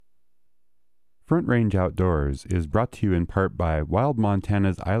Front Range Outdoors is brought to you in part by Wild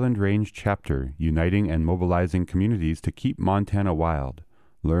Montana's Island Range chapter, uniting and mobilizing communities to keep Montana wild.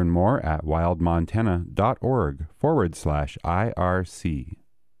 Learn more at wildmontana.org/IRC.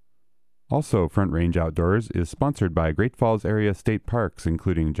 Also, Front Range Outdoors is sponsored by Great Falls area state parks,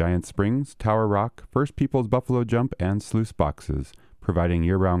 including Giant Springs, Tower Rock, First Peoples Buffalo Jump, and Sluice Boxes, providing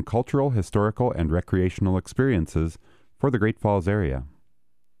year-round cultural, historical, and recreational experiences for the Great Falls area.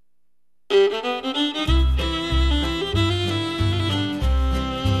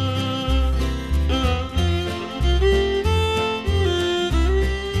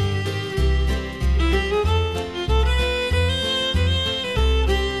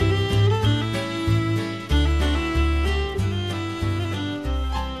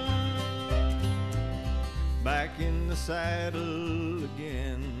 Saddle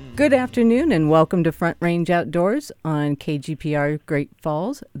again. Good afternoon and welcome to Front Range Outdoors on KGPR Great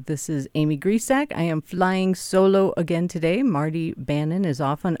Falls. This is Amy Grisak. I am flying solo again today. Marty Bannon is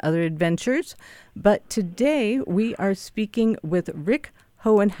off on other adventures. But today we are speaking with Rick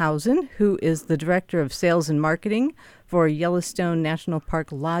Hoeninghausen, who is the Director of Sales and Marketing for Yellowstone National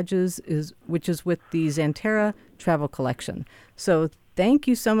Park Lodges, which is with the Xanterra Travel Collection. So thank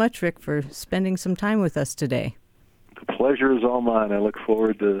you so much, Rick, for spending some time with us today. The pleasure is all mine. I look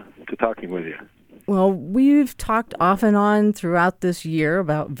forward to talking with you. Well, we've talked off and on throughout this year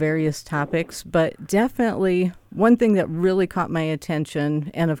about various topics, but definitely one thing that really caught my attention,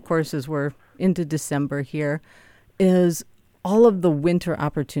 and of course as we're into December here, is all of the winter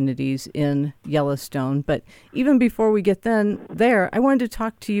opportunities in Yellowstone. But even before we get there, I wanted to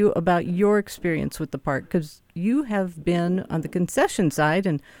talk to you about your experience with the park, because you have been on the concession side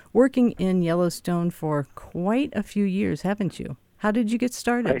and working in Yellowstone for quite a few years, haven't you? How did you get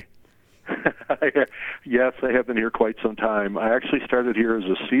started? Yes, I have been here quite some time. I actually started here as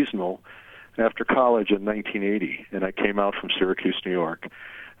a seasonal after college in 1980, and I came out from Syracuse, New York,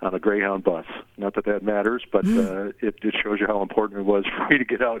 on a Greyhound bus. Not that that matters, but it shows you how important it was for me to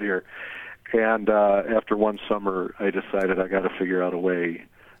get out here. And after one summer, I decided I got to figure out a way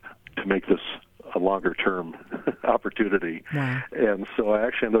to make this a longer-term opportunity. Wow. And so I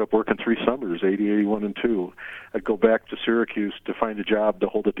actually ended up working 3 summers, 80, 81, and 2. I'd go back to Syracuse to find a job to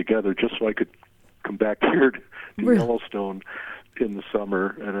hold it together just so I could come back here to Yellowstone in the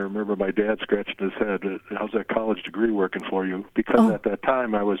summer. And I remember my dad scratching his head, how's that college degree working for you? Because at that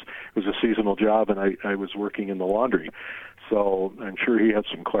time it was a seasonal job, and I was working in the laundry. So I'm sure he had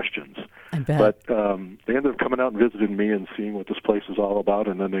some questions. I bet. But they ended up coming out and visiting me and seeing what this place is all about,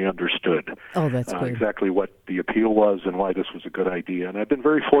 and then they understood that's good. Exactly what the appeal was and why this was a good idea. And I've been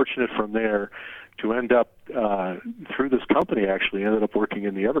very fortunate from there to end up, through this company actually, ended up working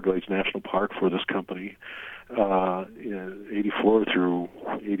in the Everglades National Park for this company in 84 through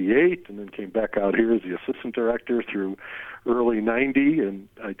 88, and then came back out here as the assistant director through early 90, and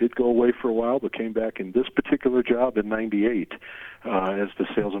I did go away for a while, but came back in this particular job in 98 as the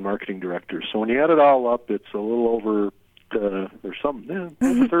sales and marketing director. So when you add it all up, it's a little over there's some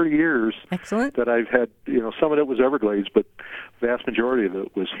over 30 years. Excellent. That I've had. Some of it was Everglades, but the vast majority of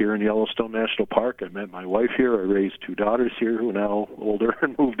it was here in Yellowstone National Park. I met my wife here. I raised 2 daughters here who are now older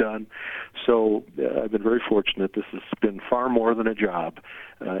and moved on. So I've been very fortunate. This has been far more than a job.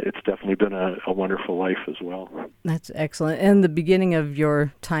 It's definitely been a wonderful life as well. That's excellent. And the beginning of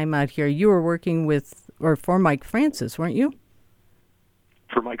your time out here, you were working with, or for Mike Francis, weren't you?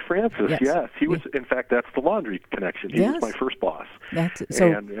 For Mike Francis, yes. He was, in fact, that's the laundry connection. He was my first boss.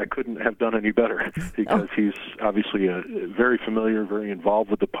 And I couldn't have done any better because he's obviously very familiar, very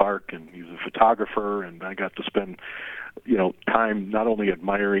involved with the park, and he's a photographer, and I got to spend time not only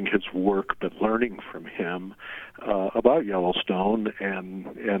admiring his work but learning from him about Yellowstone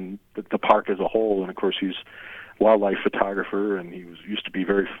and the park as a whole. And, of course, he's a wildlife photographer, and he used to be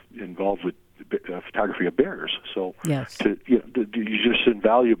very involved with photography of bears. So yes. It's just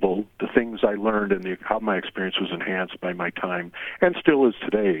invaluable, the things I learned and how my experience was enhanced by my time, and still is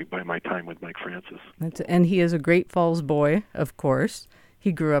today, by my time with Mike Francis. And he is a Great Falls boy, of course.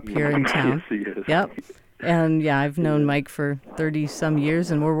 He grew up here in town. Yes, he is. Yep. And I've known Mike for 30-some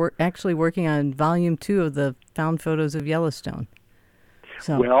years, and we're actually working on Volume 2 of the Found Photos of Yellowstone.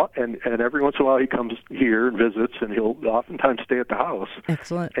 So. Well, and every once in a while he comes here and visits, and he'll oftentimes stay at the house.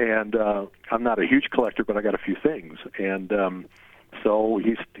 Excellent. And I'm not a huge collector, but I got a few things. And so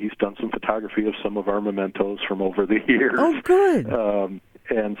he's done some photography of some of our mementos from over the years. Oh, good.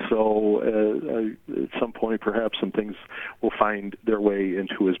 And so at some point, perhaps some things will find their way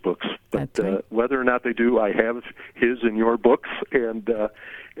into his books. But right. Whether or not they do, I have his and your books, and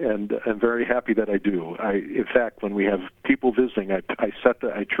I'm very happy that I do. In fact, when we have people visiting,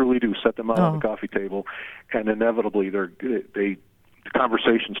 I truly do set them out on the coffee table, and inevitably the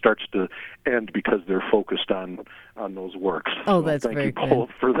conversation starts to end because they're focused on those works. Oh, that's thank very you good. both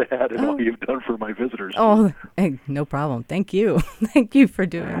for that and all you've done for my visitors. Oh, hey, no problem. Thank you. Thank you for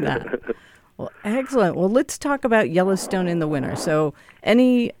doing that. Well, excellent. Well, let's talk about Yellowstone in the winter. So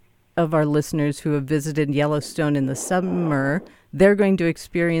any of our listeners who have visited Yellowstone in the summer, they're going to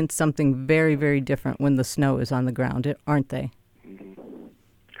experience something very, very different when the snow is on the ground, aren't they?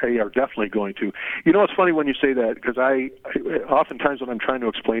 They are definitely going to. You know, it's funny when you say that, because I oftentimes when I'm trying to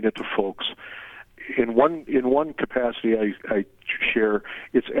explain it to folks, in one capacity I share,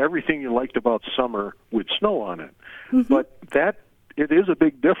 it's everything you liked about summer with snow on it. Mm-hmm. But it is a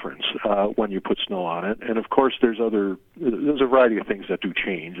big difference when you put snow on it. And of course, there's a variety of things that do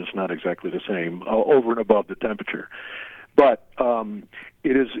change. It's not exactly the same over and above the temperature. But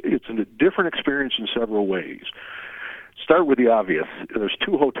it's a different experience in several ways. Start with the obvious. There's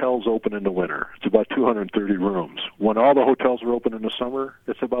 2 hotels open in the winter. It's about 230 rooms. When all the hotels are open in the summer,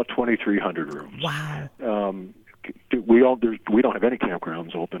 it's about 2,300 rooms. Wow. We don't have any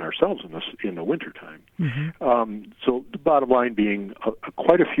campgrounds open ourselves in the wintertime. Mm-hmm. So the bottom line being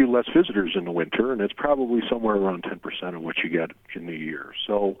quite a few less visitors in the winter, and it's probably somewhere around 10% of what you get in the year.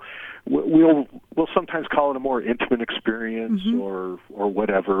 So we'll sometimes call it a more intimate experience, mm-hmm. or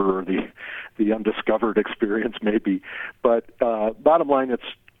whatever, or the undiscovered experience maybe. But bottom line,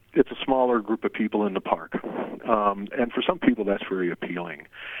 it's a smaller group of people in the park, and for some people that's very appealing.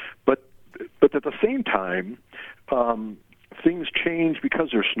 But at the same time, things change because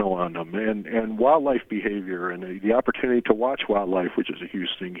there's snow on them, and wildlife behavior and the opportunity to watch wildlife, which is a huge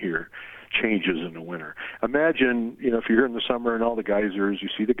thing here, changes in the winter. Imagine, if you're here in the summer and all the geysers, you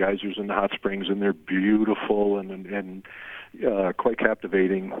see the geysers in the hot springs, and they're beautiful and quite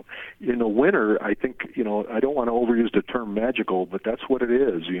captivating. In the winter, I think, I don't want to overuse the term magical, but that's what it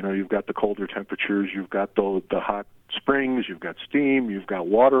is. You've got the colder temperatures, you've got the hot springs, you've got steam, you've got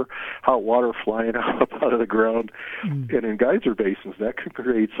hot water flying up out of the ground. Mm. And in geyser basins, that can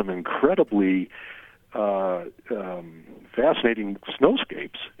create some incredibly fascinating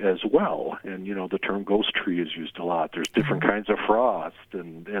snowscapes as well. And, the term ghost tree is used a lot. There's different kinds of frost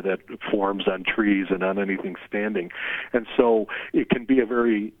and that forms on trees and on anything standing. And so it can be a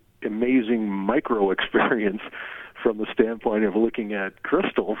very amazing micro experience from the standpoint of looking at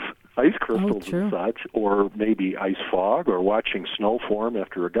crystals, ice crystals and such, or maybe ice fog, or watching snow form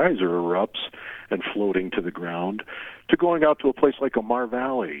after a geyser erupts and floating to the ground, to going out to a place like Omar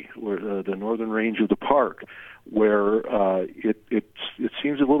Valley, where the northern range of the park, where it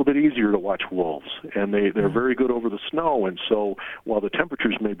seems a little bit easier to watch wolves, and they're very good over the snow. And so while the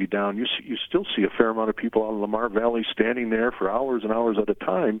temperatures may be down, you still see a fair amount of people out in Lamar Valley standing there for hours and hours at a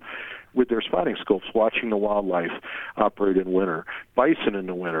time with their spotting scopes, watching the wildlife operate in winter. Bison in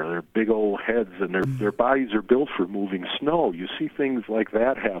the winter, their big old heads and their bodies are built for moving snow. You see things like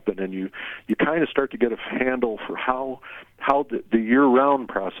that happen, and you kind of start to get a handle for how the year-round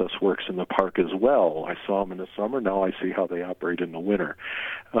process works in the park as well. I saw them in the summer. Now I see how they operate in the winter.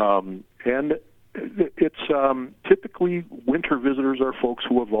 And it's typically winter visitors are folks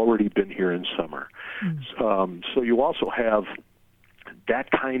who have already been here in summer. Mm. So you also have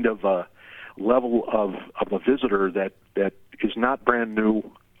that kind of a level of a visitor that is not brand new,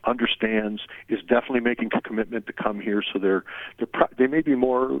 understands, is definitely making a commitment to come here. So they may be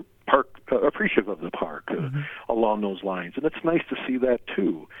more appreciative of the park along those lines, and it's nice to see that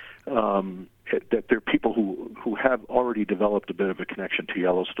too. That there are people who have already developed a bit of a connection to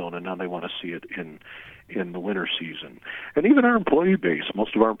Yellowstone, and now they want to see it in the winter season. And even our employee base,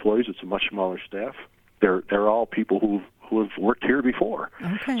 most of our employees, it's a much smaller staff. They're all people who have worked here before.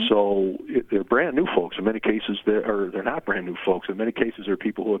 Okay. So they're brand new folks. In many cases, they're not brand new folks. In many cases, they're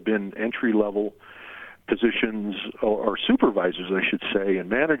people who have been entry-level positions or supervisors, I should say, and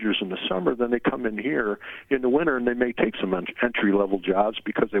managers in the summer. Then they come in here in the winter, and they may take some entry-level jobs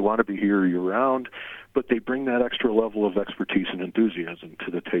because they want to be here year-round, but they bring that extra level of expertise and enthusiasm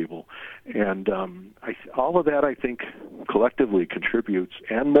to the table. And all of that, I think, collectively contributes,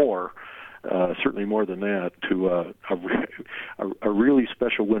 and more, certainly more than that, to a really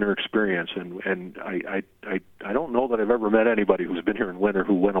special winter experience. And I don't know that I've ever met anybody who's been here in winter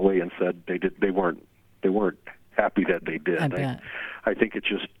who went away and said they weren't happy that they did. I bet. I think it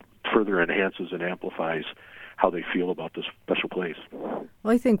just further enhances and amplifies how they feel about this special place.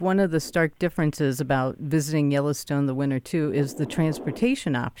 Well, I think one of the stark differences about visiting Yellowstone the winter, too, is the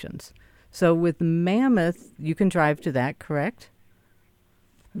transportation options. So with Mammoth, you can drive to that, correct?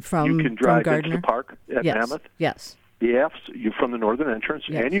 You can drive into the park at yes. Mammoth? Yes. Yes, you're from the northern entrance,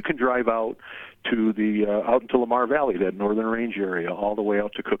 yes. and you can drive out to the out into Lamar Valley, that northern range area, all the way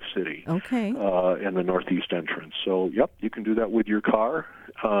out to Cook City. Okay. And the northeast entrance. So, yep, you can do that with your car,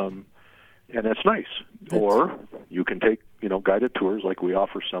 and that's nice. Or you can take, guided tours like we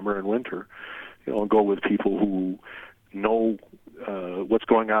offer summer and winter, and go with people who know what's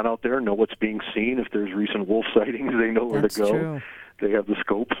going on out there, know what's being seen. If there's recent wolf sightings, they know where to go. True. They have the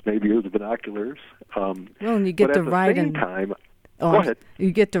scopes, maybe, or the binoculars. Well, and you get to ride in. Go ahead.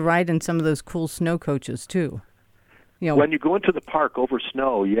 You get to ride in some of those cool snow coaches too. When you go into the park over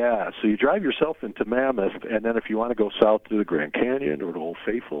snow, yeah. So you drive yourself into Mammoth, and then if you want to go south to the Grand Canyon or to Old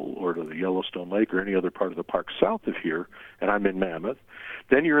Faithful or to the Yellowstone Lake or any other part of the park south of here, and I'm in Mammoth,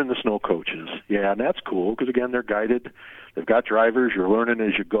 then you're in the snow coaches. Yeah, and that's cool because, again, they're guided. They've got drivers. You're learning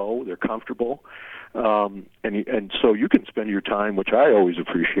as you go. They're comfortable. And so you can spend your time, which I always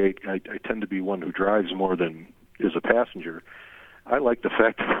appreciate. I tend to be one who drives more than is a passenger. I like the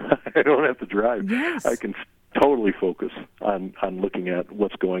fact that I don't have to drive. Yes. I can totally focus on looking at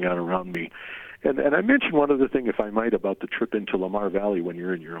what's going on around me. And I mentioned one other thing, if I might, about the trip into Lamar Valley when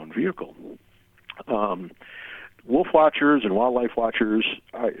you're in your own vehicle. Wolf watchers and wildlife watchers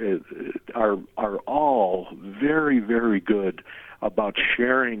are all very, very good about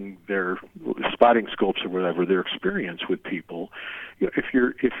sharing their spotting scopes or whatever, their experience with people. If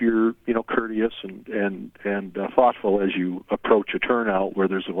you're courteous and thoughtful as you approach a turnout where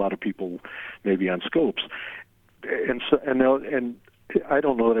there's a lot of people maybe on scopes, and I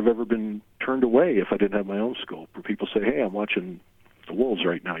don't know that I've ever been turned away if I didn't have my own scope. Where people say, "Hey, I'm watching the wolves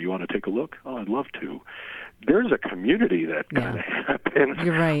right now. You want to take a look?" Oh, I'd love to. There's a community that kind of happens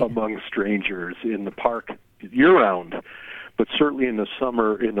among strangers in the park year-round, but certainly in the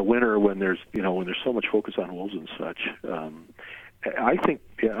summer, in the winter, when there's so much focus on wolves and such. I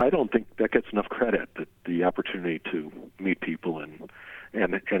don't think that gets enough credit, that the opportunity to meet people and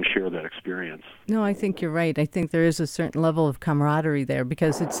share that experience. No, I think you're right. I think there is a certain level of camaraderie there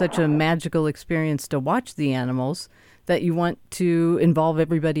because it's such a magical experience to watch the that you want to involve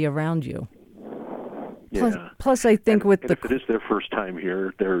everybody around you. Plus, I think if it is their first time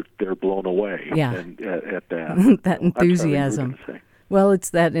here, they're blown away. Yeah. At that that enthusiasm. I'm sorry, you were gonna say. Well, it's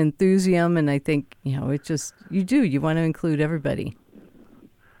that enthusiasm, and I think it's just you want to include everybody.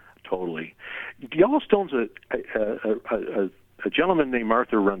 Totally. Yellowstone's a gentleman named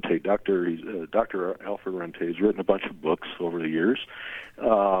Arthur Runte. Dr. Alfred Runte has written a bunch of books over the years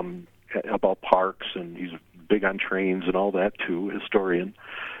about parks, and he's big on trains and all that too. Historian.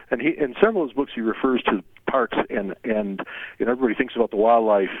 And in several of his books, he refers to parks, and everybody thinks about the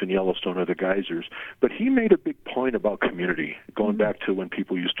wildlife in Yellowstone or the geysers, but he made a big point about community, going back to when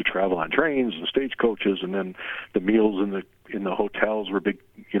people used to travel on trains and stagecoaches, and then the meals in the hotels were big,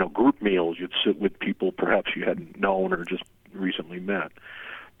 group meals. You'd sit with people perhaps you hadn't known or just recently met.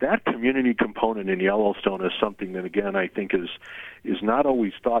 That community component in Yellowstone is something that, again, I think is not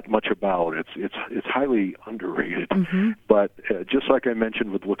always thought much about. It's highly underrated. Mm-hmm. But just like I mentioned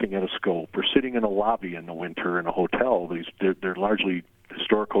with looking at a scope or sitting in a lobby in the winter in a hotel, they're largely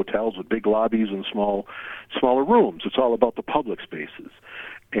historic hotels with big lobbies and smaller rooms. It's all about the public spaces.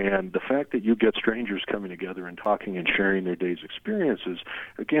 And the fact that you get strangers coming together and talking and sharing their day's experiences,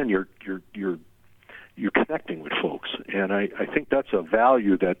 again, you're connecting with folks. And I think that's a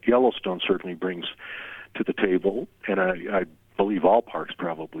value that Yellowstone certainly brings to the table, and I believe all parks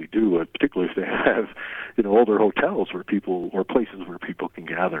probably do, particularly if they have older hotels or places where people can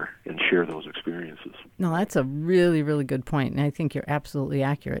gather and share those experiences. No, that's a really, really good point, and I think you're absolutely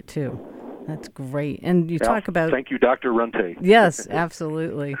accurate too. That's great. And you talk about... Thank you, Dr. Runte. Yes,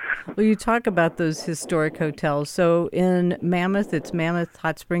 absolutely. Well, you talk about those historic hotels. So in Mammoth, it's Mammoth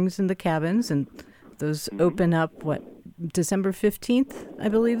Hot Springs and the Cabins, and those open up, December 15th, I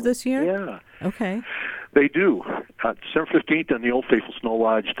believe, this year? Yeah. Okay. They do. December 15th and the Old Faithful Snow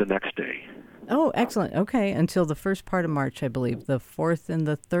Lodge the next day. Oh, excellent. Okay, until the first part of March, I believe. The 4th and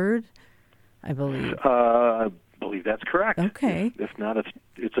the 3rd, I believe. I believe that's correct. Okay. If not,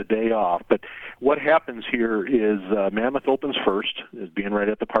 it's a day off. But what happens here is Mammoth opens first, as being right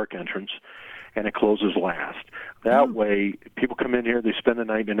at the park entrance, and it closes last. That way, people come in here, they spend the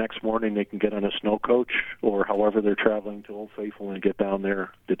night, and the next morning they can get on a snow coach or however they're traveling to Old Faithful and get down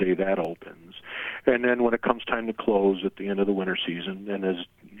there the day that opens. And then when it comes time to close at the end of the winter season, and as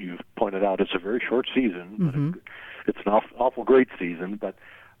you pointed out, it's a very short season, but it's an awful great season, but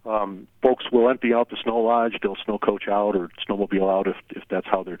Folks will empty out the snow lodge. They'll snow coach out or snowmobile out if that's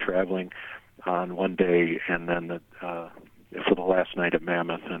how they're traveling on one day, and then for the last night at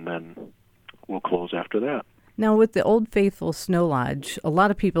Mammoth, and then we'll close after that. Now, with the Old Faithful Snow Lodge, a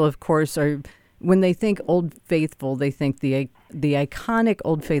lot of people, of course, when they think Old Faithful, they think the iconic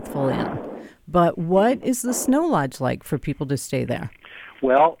Old Faithful Inn. But what is the Snow Lodge like for people to stay there?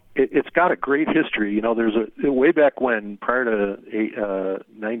 Well, it's got a great history. There's way back when, prior to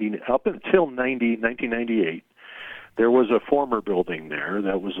up until 1998, there was a former building there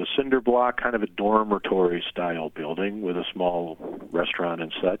that was a cinder block, kind of a dormitory-style building with a small restaurant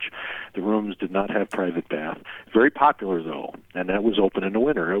and such. The rooms did not have private bath. Very popular, though, and that was open in the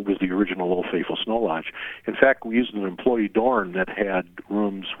winter. It was the original Old Faithful Snow Lodge. In fact, we used an employee dorm that had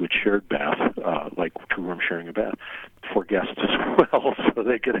rooms with shared bath, like two rooms sharing a bath, for guests as well, so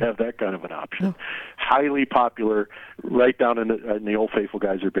they could have that kind of an option. Oh. Highly popular, right down in the Old Faithful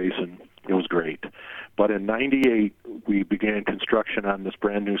Geyser Basin. It was great. But in '98, we began construction on this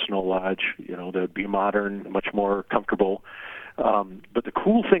brand new snow lodge, that would be modern, much more comfortable. But the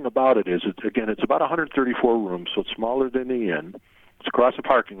cool thing about it is, it's about 134 rooms, so it's smaller than the inn. It's across a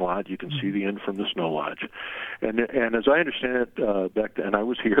parking lot. You can see the inn from the snow lodge. And as I understand it, back then I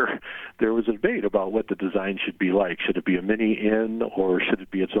was here, there was a debate about what the design should be like. Should it be a mini inn or should it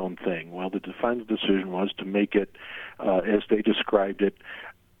be its own thing? Well, the final decision was to make it, as they described it,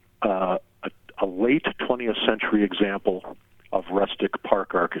 a late 20th century example of rustic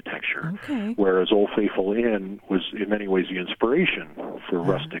park architecture, whereas Old Faithful Inn was in many ways the inspiration for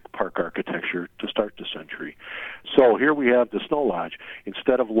rustic park architecture to start the century. So here we have the Snow Lodge.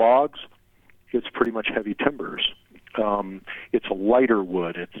 Instead of logs, it's pretty much heavy timbers. It's a lighter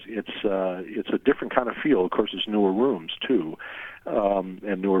wood. It's a different kind of feel. Of course, it's newer rooms too,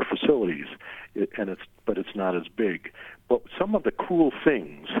 and newer facilities. But it's not as big. But some of the cool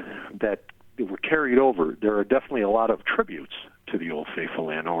things that were carried over, there are definitely a lot of tributes to the Old Faithful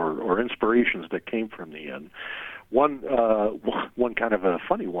Inn or inspirations that came from the inn. One kind of a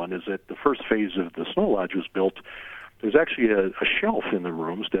funny one is that the first phase of the Snow Lodge was built. There's actually a shelf in the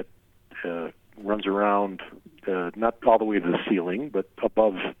rooms that runs around, not all the way to the ceiling, but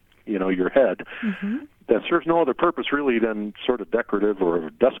above your head. Mm-hmm. That serves no other purpose really than sort of decorative or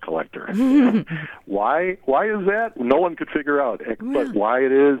a dust collector. Why is that? No one could figure out. But why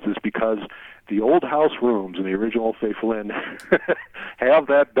it is because the old house rooms in the original Old Faithful Inn have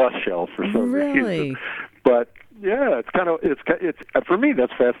that dust shelf for some reason. But yeah, it's for me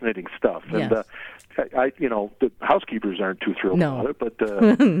that's fascinating stuff. Yes. And the housekeepers aren't too thrilled about it, but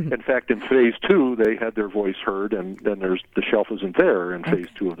in fact, in Phase 2, they had their voice heard, and then the shelf isn't there in Phase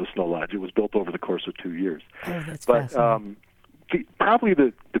 2 of the Snow Lodge. It was built over the course of 2 years. Oh, that's fascinating. Probably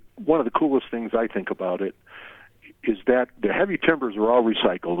one of the coolest things I think about it is that the heavy timbers are all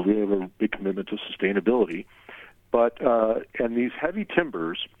recycled. We have a big commitment to sustainability, and these heavy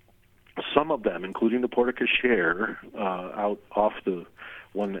timbers, some of them, including the porte cochere out off the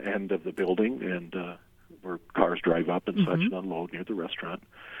one end of the building, and where cars drive up and such and unload near the restaurant.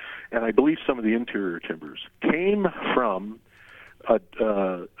 And I believe some of the interior timbers came from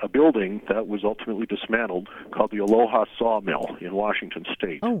a building that was ultimately dismantled called the Aloha Sawmill in Washington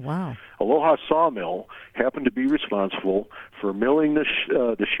State. Oh, wow. Aloha Sawmill happened to be responsible for milling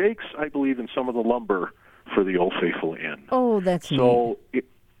the shakes, I believe, and some of the lumber for the Old Faithful Inn. Oh, that's so neat.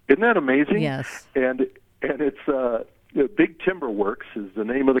 Isn't that amazing? Yes. And it's Big Timber Works is the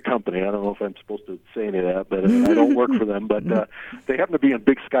name of the company. I don't know if I'm supposed to say any of that, but I don't work for them. But they happen to be in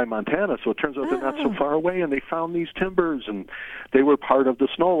Big Sky, Montana, so it turns out they're not so far away, and they found these timbers, and they were part of the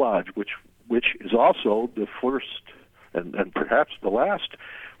Snow Lodge, which is also the first and perhaps the last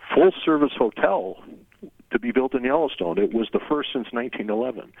full-service hotel to be built in Yellowstone. It was the first since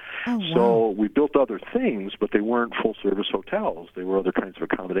 1911. Oh, wow. So we built other things, but they weren't full-service hotels. They were other kinds of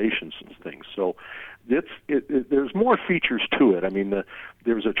accommodations and things. So there's more features to it. I mean,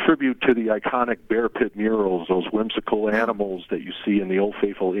 there's a tribute to the iconic bear pit murals, those whimsical animals that you see in the Old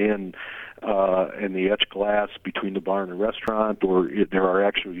Faithful Inn, and the etched glass between the bar and the restaurant, or there are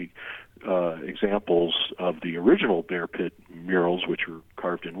actually examples of the original bear pit murals, which were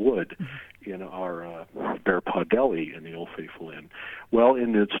carved in wood, in our Bear Paw Deli in the Old Faithful Inn. Well,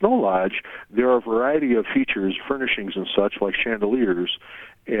 in the Snow Lodge, there are a variety of features, furnishings and such, like chandeliers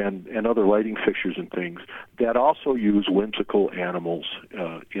and other lighting fixtures and things, that also use whimsical animals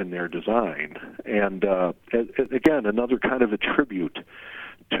in their design. And again, another kind of a tribute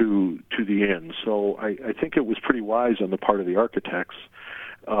to the inn. So I think it was pretty wise on the part of the architects.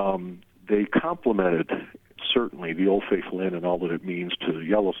 They complemented certainly the Old Faithful Inn and all that it means to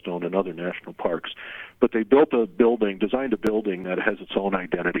Yellowstone and other national parks. But they built a building, designed a building that has its own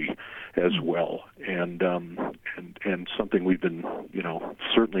identity as well, and something we've been,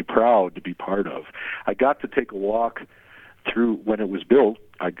 certainly proud to be part of. I got to take a walk through when it was built.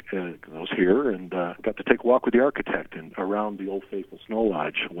 I was here and got to take a walk with the architect and around the Old Faithful Snow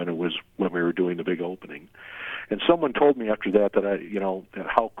Lodge when we were doing the big opening. And someone told me after that that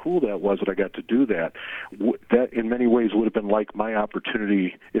how cool that was that I got to do that. That in many ways would have been like my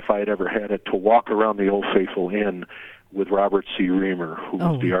opportunity, if I had ever had it, to walk around the Old Faithful Inn with Robert C. Reamer, who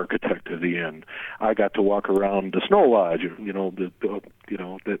was the architect of the inn. I got to walk around the Snow Lodge,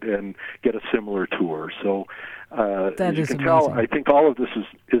 and get a similar tour. So, as you can tell, I think all of this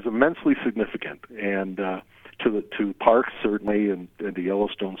is immensely significant, and to parks certainly, and to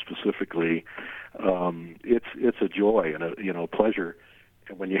Yellowstone specifically, it's a joy and a pleasure.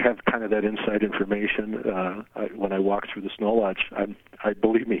 And when you have kind of that inside information, when I walk through the Snow Lodge,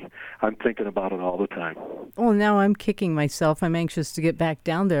 believe me, I'm thinking about it all the time. Well, now I'm kicking myself. I'm anxious to get back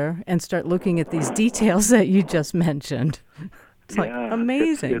down there and start looking at these details that you just mentioned. It's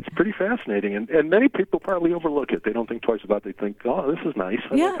amazing. It's pretty fascinating, and many people probably overlook it. They don't think twice about it. They think, oh, this is nice.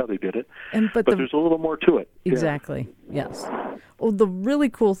 I like how they did it. But there's a little more to it. Exactly, yes. Well, the really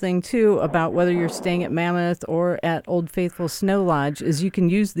cool thing, too, about whether you're staying at Mammoth or at Old Faithful Snow Lodge is you can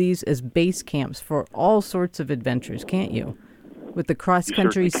use these as base camps for all sorts of adventures, can't you? With the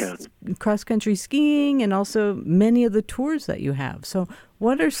cross-country skiing and also many of the tours that you have. So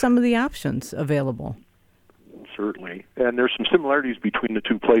what are some of the options available? Certainly. And there's some similarities between the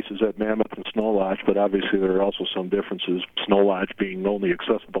two places at Mammoth and Snow Lodge, but obviously there are also some differences, Snow Lodge being only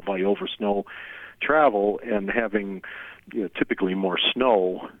accessible by over snow travel and having typically more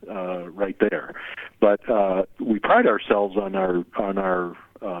snow right there. But we pride ourselves on our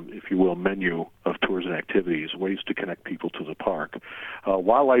if you will, menu of tours and activities, ways to connect people to the park.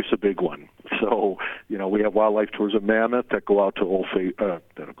 Wildlife's a big one. So, we have wildlife tours of Mammoth that go out to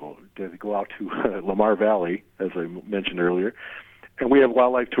that go out to Lamar Valley, as I mentioned earlier. And we have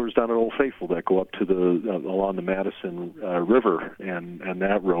wildlife tours down at Old Faithful that go up to along the Madison River and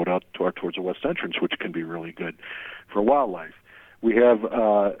that road out towards the west entrance, which can be really good for wildlife. We have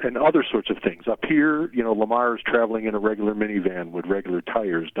and other sorts of things. Up here, Lamar is traveling in a regular minivan with regular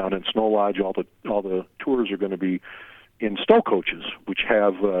tires. Down in Snow Lodge, all the tours are going to be in snow coaches, which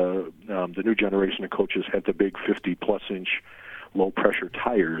have the new generation of coaches have the big 50-plus inch low-pressure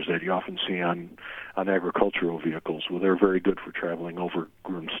tires that you often see on agricultural vehicles. Well, they're very good for traveling over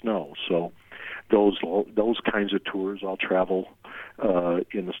groomed snow. So those kinds of tours all travel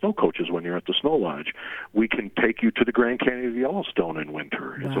in the snow coaches when you're at the Snow Lodge. We can take you to the Grand Canyon of Yellowstone in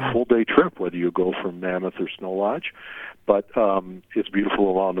winter. Wow. It's a full-day trip, whether you go from Mammoth or Snow Lodge, but it's beautiful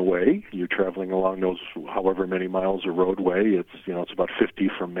along the way. You're traveling along those however many miles of roadway. It's about 50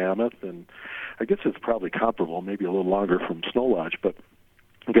 from Mammoth, and I guess it's probably comparable, maybe a little longer from Snow Lodge, but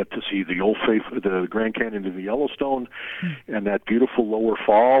you get to see the Grand Canyon of the Yellowstone, and that beautiful lower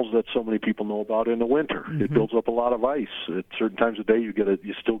falls that so many people know about in the winter. Mm-hmm. It builds up a lot of ice. At certain times of day, you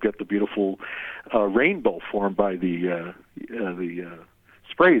still get the beautiful rainbow formed by the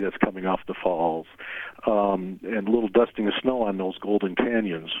spray that's coming off the falls, and a little dusting of snow on those golden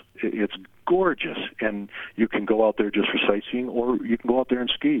canyons. It's gorgeous, and you can go out there just for sightseeing, or you can go out there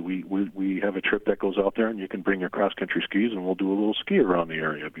and ski. We have a trip that goes out there, and you can bring your cross-country skis, and we'll do a little ski around the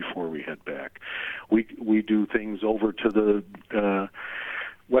area before we head back. We do things over to the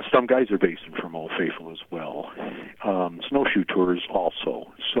West Thumb Geyser Basin from Old Faithful as well. Snowshoe tours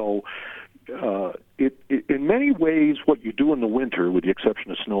also. So in many ways, what you do in the winter, with the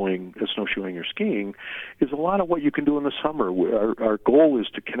exception of snowshoeing or skiing, is a lot of what you can do in the summer. Our goal is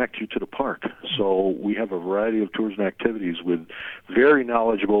to connect you to the park. So we have a variety of tours and activities with very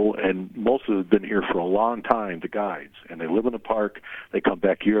knowledgeable, and most of them have been here for a long time, the guides. And they live in the park. They come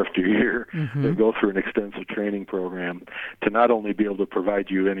back year after year. Mm-hmm. They go through an extensive training program to not only be able to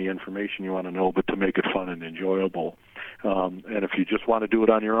provide you any information you want to know, but to make it fun and enjoyable. And if you just want to do it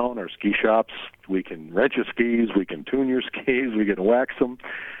on your own, our ski shops, we can rent your skis, we can tune your skis, we can wax them,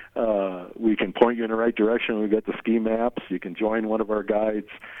 we can point you in the right direction. We've got the ski maps. You can join one of our guides.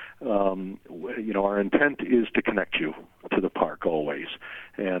 Our intent is to connect you to the park always,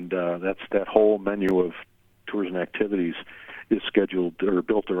 and that whole menu of tours and activities is scheduled or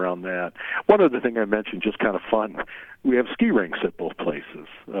built around that. One other thing I mentioned, just kind of fun, we have ski rinks at both places,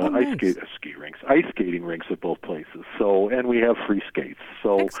 ice skating rinks at both places. So, and we have free skates.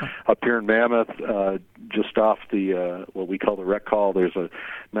 So, excellent. Up here in Mammoth, just off the what we call the rec hall, there's a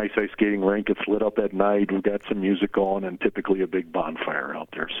nice ice skating rink. It's lit up at night. We've got some music going, and typically a big bonfire out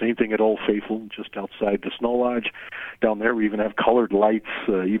there. Same thing at Old Faithful, just outside the snow lodge. Down there, we even have colored lights,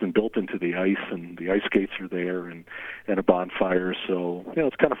 even built into the ice, and the ice skates are there, and a bonfire. So,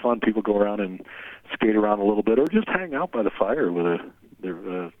 it's kind of fun. People go around and skate around a little bit, or just hang out by the fire with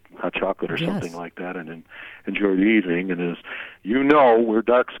their hot chocolate or something like that, and enjoy the evening. And as you know, we're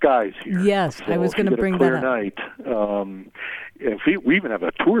dark skies here. Yes, so I was going to bring that up. Night, we even have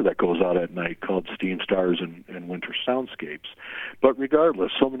a tour that goes out at night called Steam Stars and Winter Soundscapes. But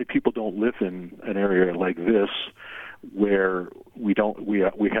regardless, so many people don't live in an area like this where we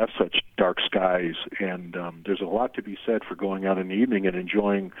have such dark skies, and there's a lot to be said for going out in the evening and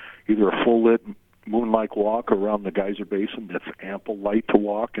enjoying either a full lit moonlight walk around the geyser basin. That's ample light to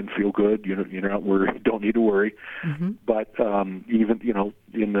walk and feel good. You're not worried. Don't need to worry. Mm-hmm. But even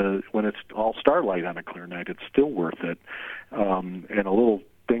when it's all starlight on a clear night, it's still worth it. And a little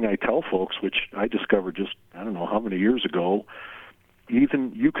thing I tell folks, which I discovered just I don't know how many years ago, we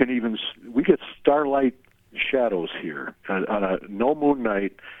get starlight shadows here on a no moon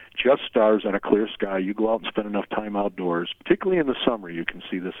night, just stars on a clear sky. You go out and spend enough time outdoors, particularly in the summer. You can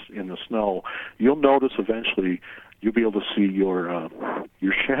see this in the snow. You'll notice eventually you'll be able to see your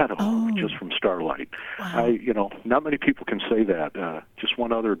shadow just from starlight. Wow. Not many people can say that. Just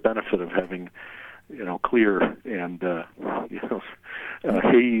one other benefit of having clear and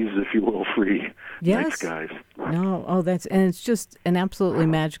haze, if you will, free night skies. No, and it's just an absolutely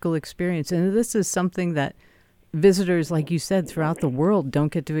magical experience. And this is something that visitors, like you said, throughout the world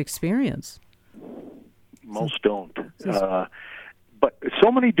don't get to experience. Most don't. But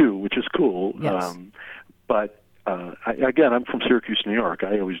so many do, which is cool. Yes. I'm from Syracuse, New York.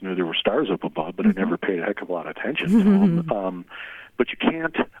 I always knew there were stars up above, but I never paid a heck of a lot of attention to them. But you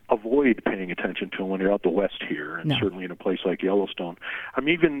can't avoid paying attention to them when you're out the west here, and certainly in a place like Yellowstone.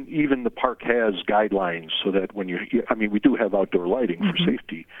 Even the park has guidelines so that when we do have outdoor lighting for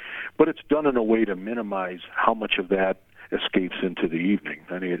safety, but it's done in a way to minimize how much of that escapes into the evening.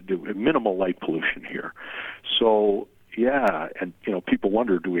 Minimal light pollution here. So, and people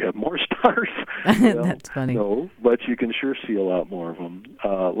wonder, do we have more stars? That's funny. No, but you can sure see a lot more of them.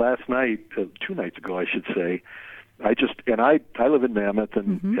 Last night, 2 nights ago, I should say, I live in Mammoth,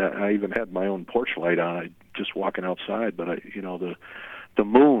 and I even had my own porch light on. Just walking outside, but the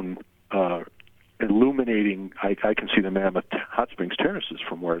moon illuminating. I can see the Mammoth Hot Springs terraces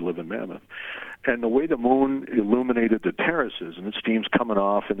from where I live in Mammoth, and the way the moon illuminated the terraces, and the steam's coming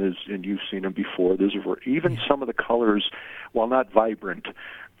off, and you've seen them before. Even some of the colors, while not vibrant,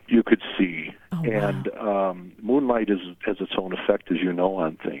 you could see. Oh, and moonlight has its own effect, as you know,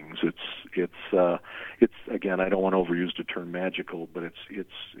 on things. It's again, I don't want to overuse the term magical, but it's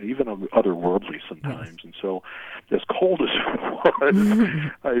even otherworldly sometimes. Yes. And so, as cold as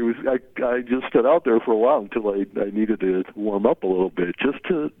it was, I just stood out there for a while until I needed to warm up a little bit, just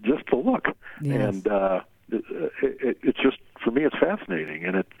to look. Yes. And it's just, for me, it's fascinating,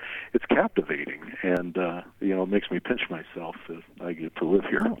 and it's captivating, and it makes me pinch myself as I get to live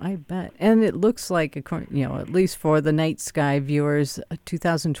here. Oh, I bet. And it looks like, at least for the night sky viewers,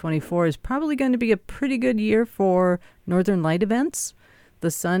 2024 is probably going to be a pretty good year for Northern Light events.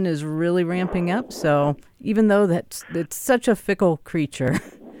 The sun is really ramping up, so even though it's such a fickle creature,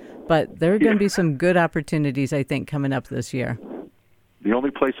 but there are going to be some good opportunities, I think, coming up this year. The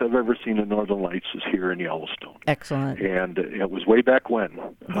only place I've ever seen the Northern Lights is here in Yellowstone. Excellent. And it was way back when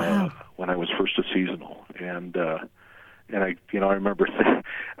I was first a seasonal. And I remember,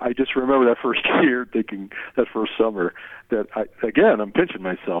 I just remember that first year thinking, that first summer, that I'm pinching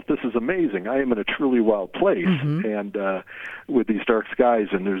myself. This is amazing. I am in a truly wild place, and with these dark skies,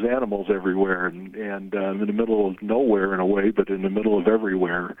 and there's animals everywhere, and I'm in the middle of nowhere in a way, but in the middle of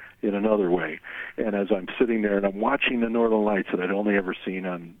everywhere in another way. And as I'm sitting there and I'm watching the Northern Lights that I'd only ever seen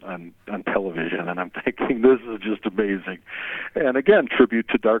on television, and I'm thinking, this is just amazing. And again, tribute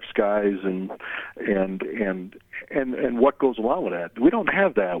to dark skies and what goes along with that. We don't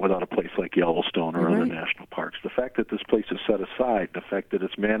have that without a place like Yellowstone or other national parks. The fact that this place is set aside, the fact that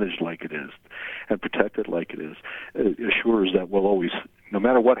it's managed like it is and protected like it is, assures that we'll always, no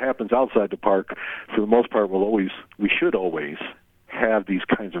matter what happens outside the park, for the most part, we should always have these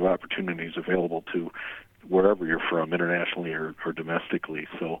kinds of opportunities available to wherever you're from, internationally or domestically.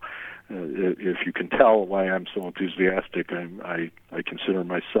 So if you can tell why I'm so enthusiastic, I consider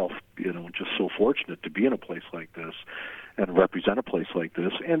myself, just so fortunate to be in a place like this and represent a place like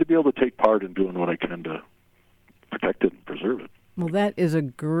this, and to be able to take part in doing what I can to protect it and preserve it. Well, that is a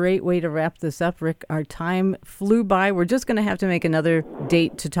great way to wrap this up, Rick. Our time flew by. We're just going to have to make another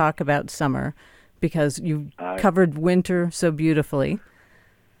date to talk about summer because you covered winter so beautifully.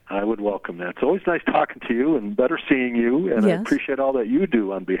 I would welcome that. It's always nice talking to you and better seeing you, and yes. I appreciate all that you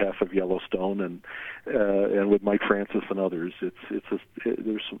do on behalf of Yellowstone and with Mike Francis and others. There's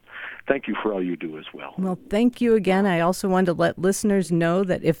some. Thank you for all you do as well. Well, thank you again. I also wanted to let listeners know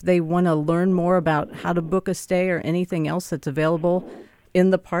that if they want to learn more about how to book a stay or anything else that's available in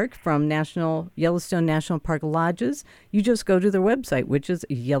the park from Yellowstone National Park Lodges, you just go to their website, which is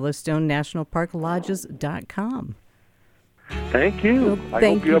YellowstoneNationalParkLodges.com. Thank you. Well, I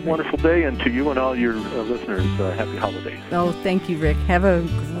hope you have a wonderful day, and to you and all your listeners, happy holidays. Oh, thank you, Rick. Have a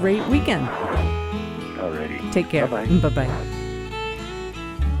great weekend. All righty. Take care. Bye-bye. Bye-bye.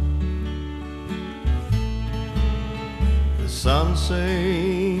 The sun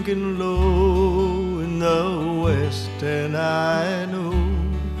sinking low in the west, and I know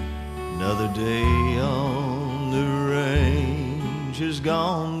another day on the range has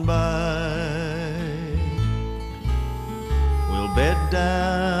gone by. We'll bed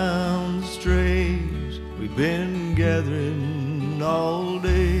down the strays we've been gathering all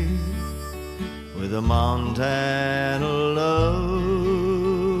day with a Montana love